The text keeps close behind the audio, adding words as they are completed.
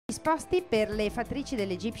disposti per le fattrici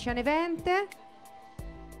dell'Egyptian Event.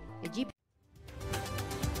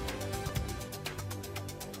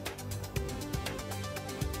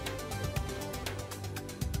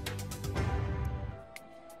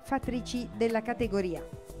 Fattrici della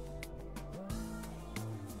categoria.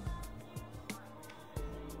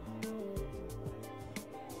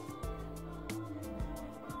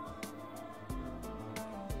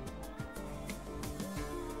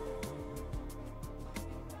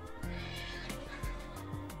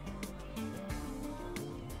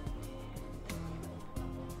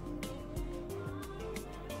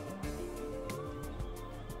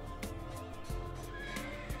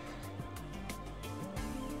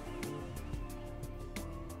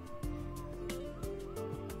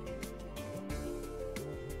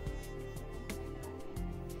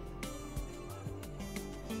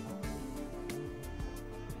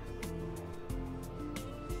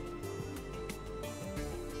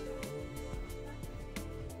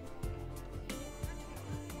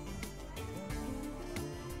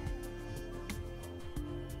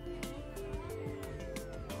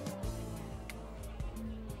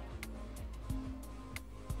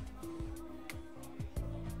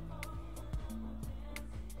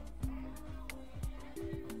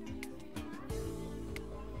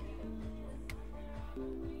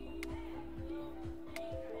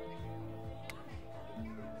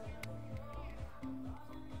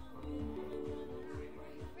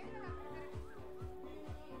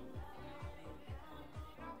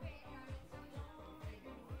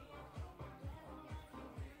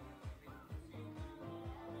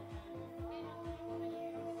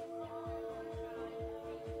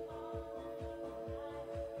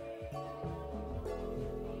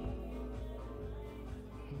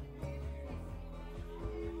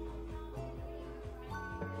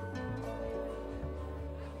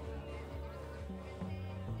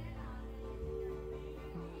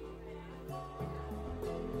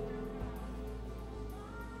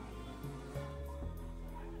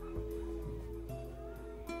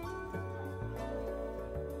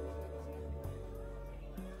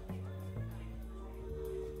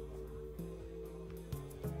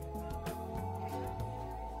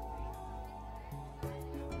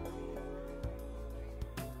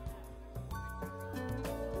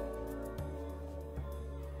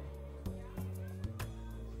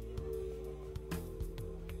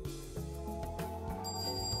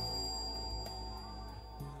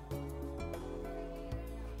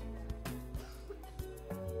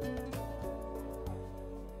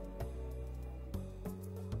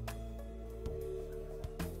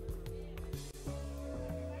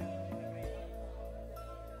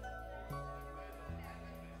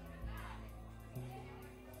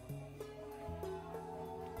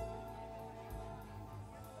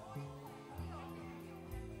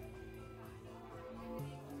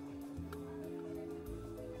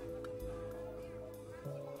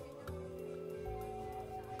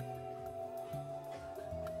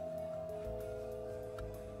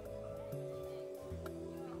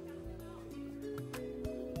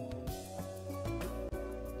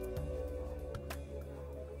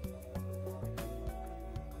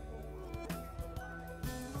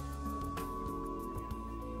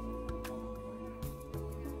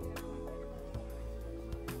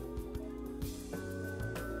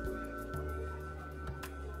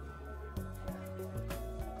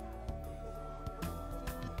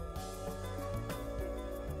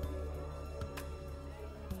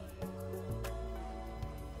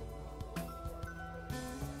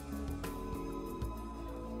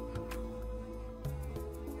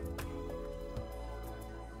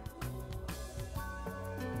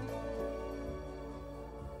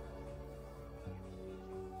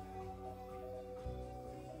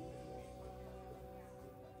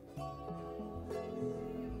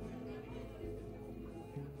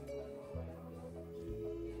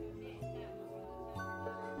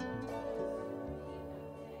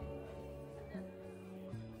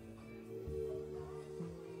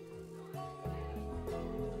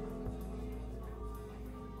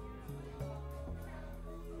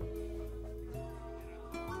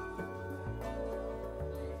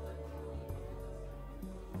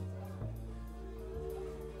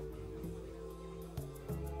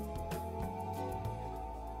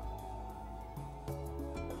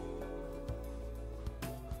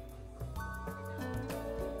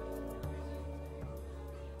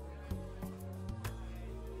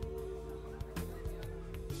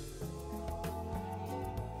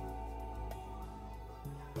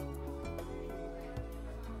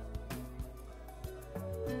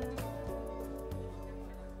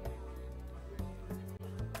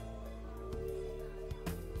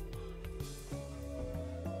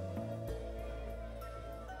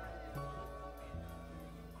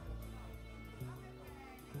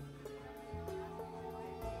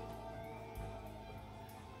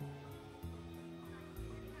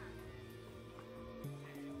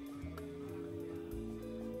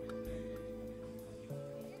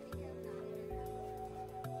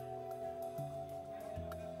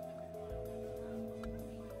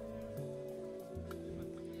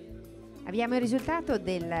 Abbiamo il risultato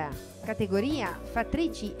della categoria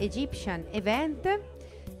fattrici Egyptian Event,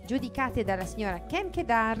 giudicate dalla signora Ken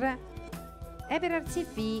Kedar, Everard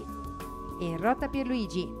Silfi e Rota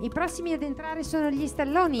Pierluigi. I prossimi ad entrare sono gli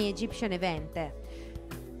stalloni Egyptian Event.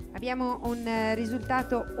 Abbiamo un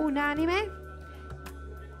risultato unanime.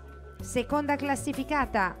 Seconda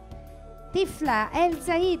classificata Tifla El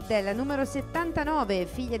Zaid, la numero 79,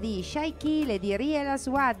 figlia di Shaikil e di Riel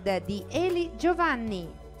Aswad di Eli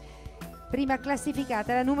Giovanni. Prima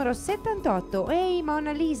classificata la numero 78 Ei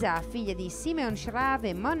Mona Lisa, figlia di Simeon Shrav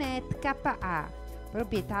e Monet K.A.,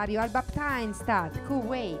 proprietario Al Baptine Stad,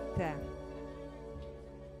 Kuwait.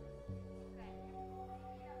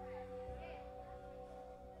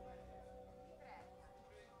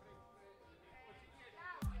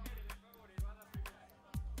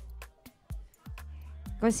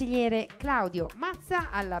 Consigliere Claudio Mazza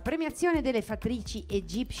alla premiazione delle fattrici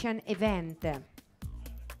Egyptian Event.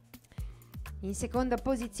 In seconda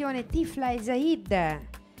posizione Tifla El Zaid,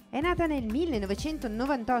 è nata nel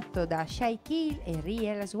 1998 da Shaikil e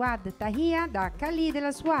Riel Aswad Tahia da Khalid El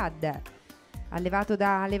Aswad. Allevato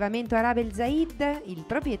da Allevamento Arab El Zaid, il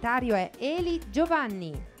proprietario è Eli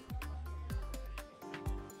Giovanni.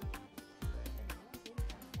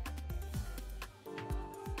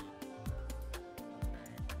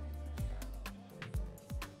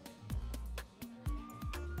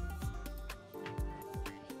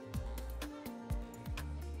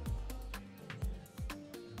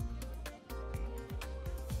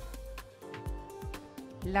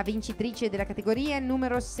 La vincitrice della categoria è il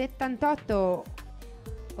numero 78,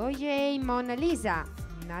 Ojei Mona Lisa,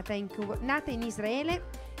 nata in Israele,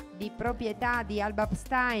 di proprietà di Al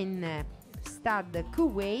Baptine Stad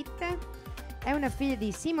Kuwait. È una figlia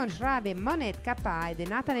di Simon Shrav e Monet K.A. ed è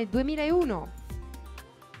nata nel 2001.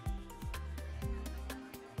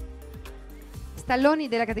 Stalloni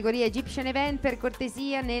della categoria Egyptian Event, per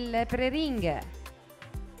cortesia, nel pre-ring.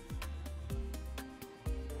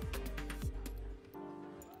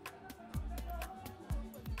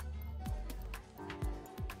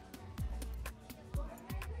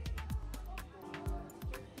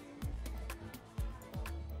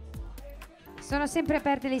 Sono sempre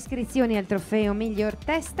aperte le iscrizioni al trofeo miglior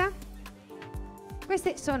testa.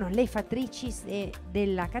 Queste sono le fattrici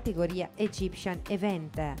della categoria Egyptian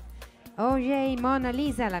Event. Ojei Mona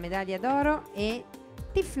Lisa, la medaglia d'oro, e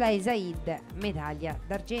Tifla El Zaid, medaglia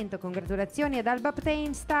d'argento. Congratulazioni ad Al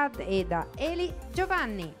Baptine Stad e da Eli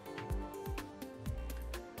Giovanni.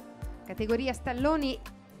 Categoria stalloni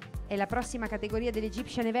è la prossima categoria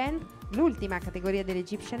dell'Egyptian Event, l'ultima categoria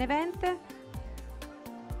dell'Egyptian Event.